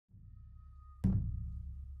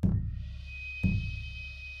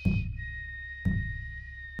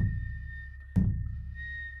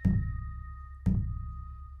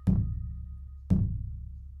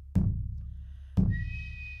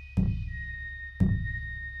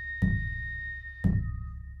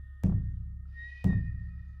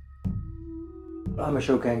I'm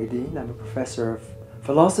Ashok. I'm a professor of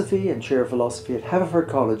philosophy and chair of philosophy at Haverford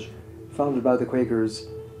College, founded by the Quakers.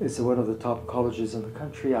 It's one of the top colleges in the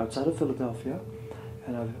country outside of Philadelphia,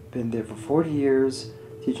 and I've been there for 40 years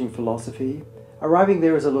teaching philosophy, arriving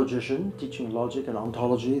there as a logician, teaching logic and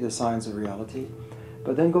ontology, the science of reality,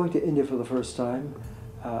 but then going to India for the first time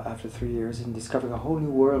after 3 years and discovering a whole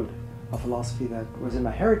new world of philosophy that was in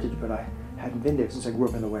my heritage, but I hadn't been there since I grew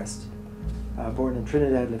up in the West. Born in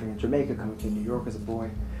Trinidad, living in Jamaica, coming to New York as a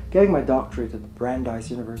boy, getting my doctorate at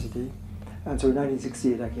Brandeis University. And so in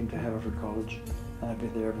 1968 I came to Haverford College, and I've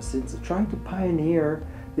been there ever since, trying to pioneer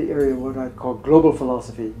the area of what I'd call global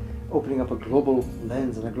philosophy, opening up a global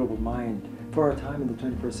lens and a global mind for our time in the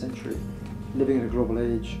 21st century, living in a global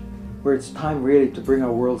age where it's time really to bring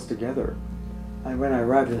our worlds together. And when I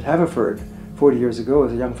arrived at Haverford 40 years ago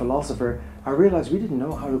as a young philosopher, I realized we didn't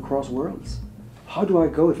know how to cross worlds. How do I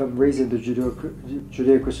go, if I'm raised in the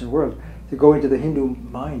Judeo-Christian world, to go into the Hindu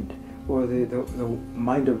mind, or the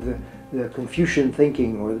mind of the Confucian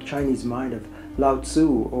thinking, or the Chinese mind of Lao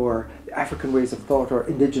Tzu, or the African ways of thought, or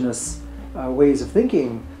indigenous ways of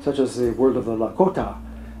thinking, such as the world of the Lakota?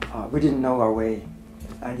 We didn't know our way.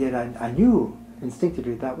 And yet I knew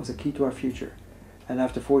instinctively that was a key to our future. And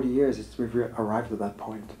after 40 years, we've arrived at that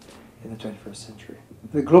point in the 21st century.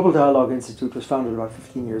 The Global Dialogue Institute was founded about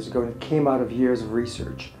 15 years ago, and it came out of years of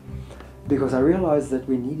research because I realized that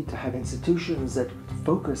we needed to have institutions that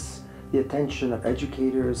focus the attention of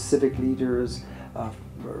educators, civic leaders,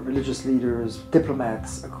 religious leaders,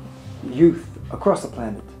 diplomats, youth across the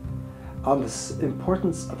planet on the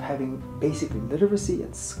importance of having basic literacy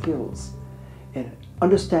and skills in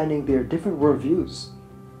understanding their different worldviews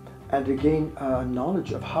and to gain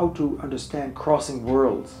knowledge of how to understand crossing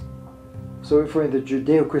worlds. So if we're in the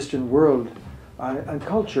Judeo-Christian world and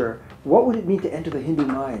culture, what would it mean to enter the Hindu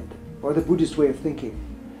mind or the Buddhist way of thinking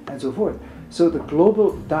and so forth? So the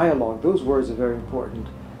global dialogue, those words are very important.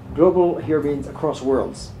 Global here means across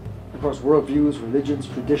worlds, across worldviews, religions,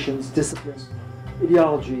 traditions, disciplines,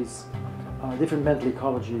 ideologies, different mental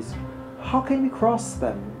ecologies. How can we cross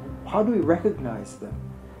them? How do we recognize them?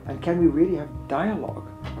 And can we really have dialogue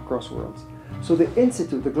across worlds? So the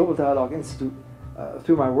Institute, the Global Dialogue Institute,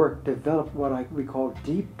 through my work, developed what we call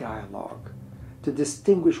deep dialogue to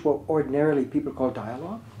distinguish what ordinarily people call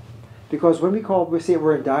dialogue. Because when we say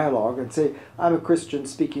we're in dialogue and say, I'm a Christian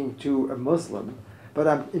speaking to a Muslim, but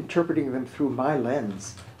I'm interpreting them through my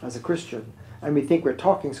lens as a Christian, and we think we're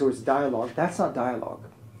talking, so it's dialogue, that's not dialogue.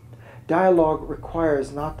 Dialogue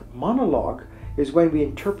requires not monologue, is when we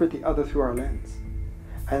interpret the other through our lens.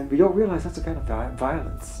 And we don't realize that's a kind of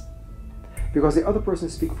violence. Because the other person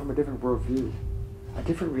is speaking from a different worldview, a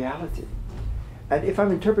different reality. And if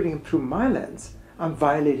I'm interpreting them through my lens, I'm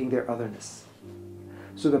violating their otherness.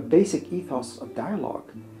 So the basic ethos of dialogue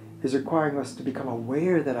is requiring us to become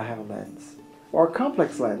aware that I have a lens, or a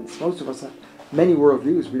complex lens. Most of us have many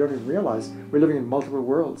worldviews. We don't even realize we're living in multiple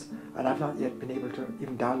worlds, and I've not yet been able to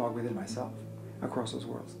even dialogue within myself across those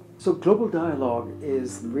worlds. So global dialogue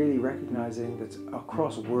is really recognizing that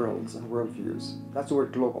across worlds and worldviews. That's the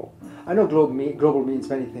word global. I know global means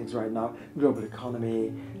many things right now, global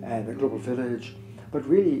economy and a global village, but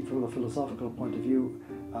really from the philosophical point of view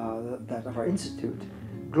that of our institute,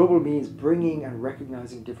 global means bringing and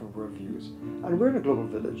recognizing different worldviews. And we're in a global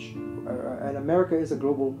village, and America is a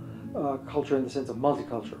global culture in the sense of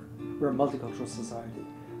multicultural. We're a multicultural society,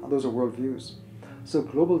 and those are worldviews. So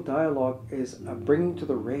global dialogue is bringing to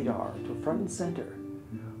the radar, to front and center,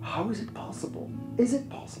 how is it possible? Is it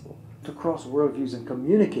possible to cross worldviews and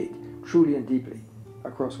communicate truly and deeply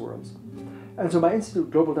across worlds? And so my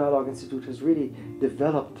institute, Global Dialogue Institute, has really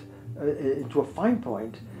developed into a fine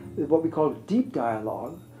point what we call deep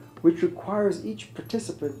dialogue, which requires each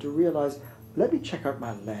participant to realize, let me check out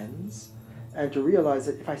my lens, and to realize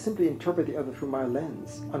that if I simply interpret the other through my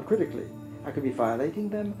lens uncritically, I could be violating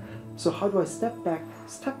them. So how do I step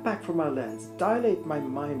back from my lens, dilate my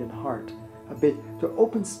mind and heart a bit to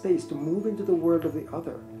open space to move into the world of the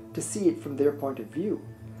other, to see it from their point of view?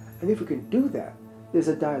 And if we can do that, there's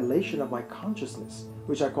a dilation of my consciousness,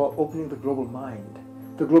 which I call opening the global mind,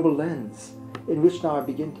 the global lens, in which now I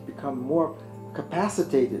begin to become more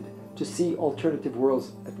capacitated to see alternative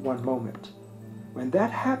worlds at one moment. When that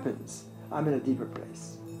happens, I'm in a deeper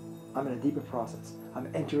place. I'm in a deeper process. I'm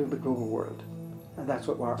entering the global world. And that's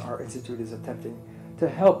what our institute is attempting, to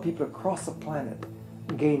help people across the planet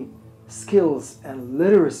gain skills and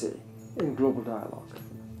literacy in global dialogue.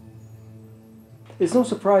 It's no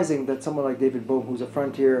surprising that someone like David Bohm, who's a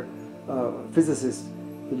frontier physicist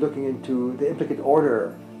looking into the implicate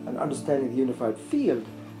order and understanding the unified field,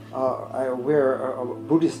 where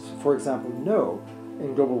Buddhists, for example, know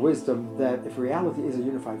in global wisdom that if reality is a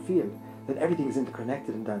unified field, then everything is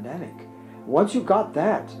interconnected and dynamic. Once you got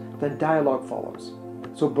that, then dialogue follows.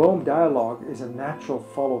 So Bohm dialogue is a natural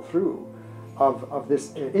follow-through of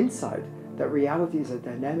this insight that reality is a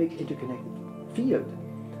dynamic, interconnected field,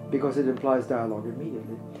 because it implies dialogue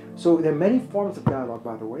immediately. So there are many forms of dialogue,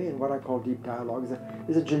 by the way, and what I call deep dialogue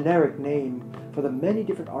is a generic name for the many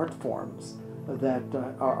different art forms that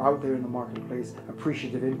are out there in the marketplace.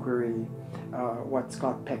 Appreciative inquiry, what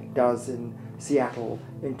Scott Peck does in Seattle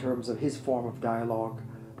in terms of his form of dialogue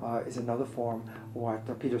is another form.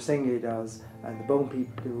 What Peter Senge does and the Bohm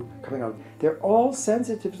people do coming out. They're all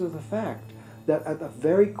sensitive to the fact that at the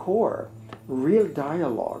very core, real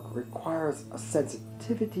dialogue requires a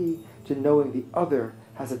sensitivity to knowing the other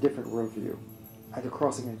has a different worldview and to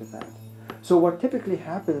crossing into that. So what typically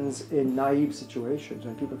happens in naive situations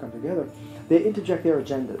when people come together, they interject their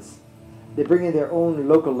agendas. They bring in their own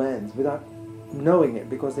local lens without knowing it,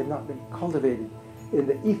 because they've not been cultivated in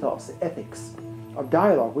the ethos, the ethics of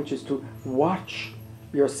dialogue, which is to watch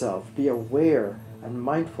yourself, be aware and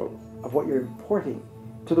mindful of what you're importing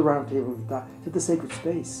to the round table, to the sacred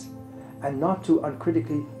space, and not to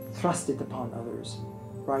uncritically thrust it upon others,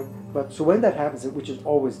 right? But so when that happens, which it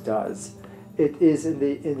always does, it is in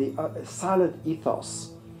the silent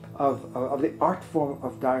ethos of the art form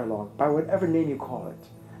of dialogue, by whatever name you call it.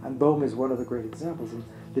 And Bohm is one of the great examples, and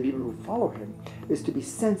the people who follow him, is to be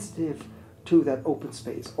sensitive to that open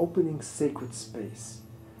space, opening sacred space.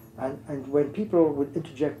 And when people would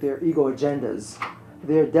interject their ego agendas,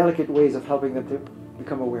 there are delicate ways of helping them to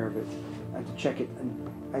become aware of it and to check it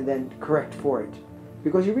and then correct for it.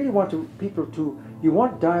 Because you really want you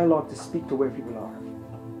want dialogue to speak to where people are.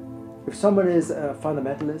 If someone is a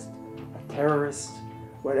fundamentalist, a terrorist,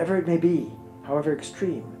 whatever it may be, however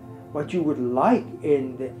extreme, what you would like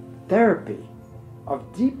in the therapy of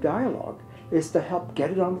deep dialogue is to help get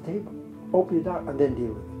it on the table, open it out, and then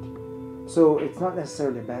deal with it. So it's not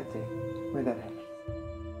necessarily a bad thing when that happens.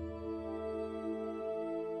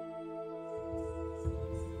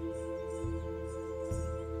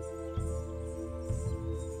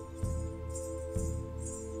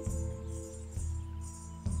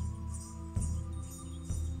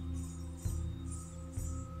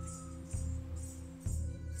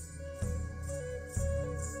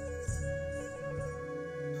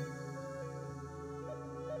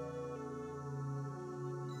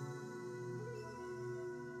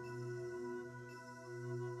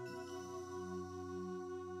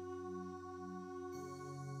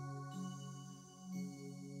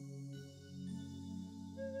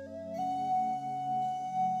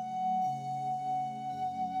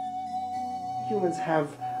 Humans have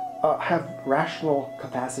rational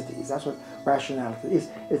capacities. That's what rationality is.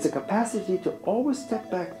 It's a capacity to always step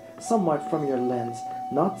back somewhat from your lens,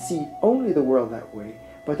 not see only the world that way,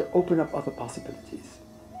 but to open up other possibilities.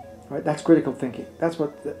 Right? That's critical thinking. That's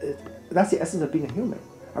the essence of being a human,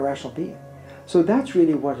 a rational being. So that's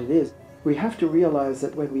really what it is. We have to realize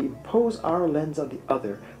that when we impose our lens on the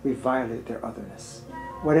other, we violate their otherness,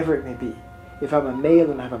 whatever it may be. If I'm a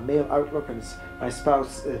male and I have a male outlook, and my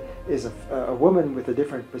spouse is a woman with a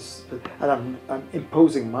different, and I'm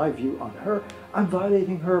imposing my view on her, I'm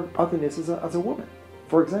violating her otherness as a woman,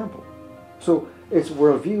 for example. So it's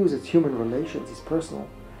worldviews, it's human relations, it's personal,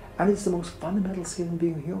 and it's the most fundamental skill in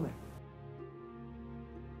being a human.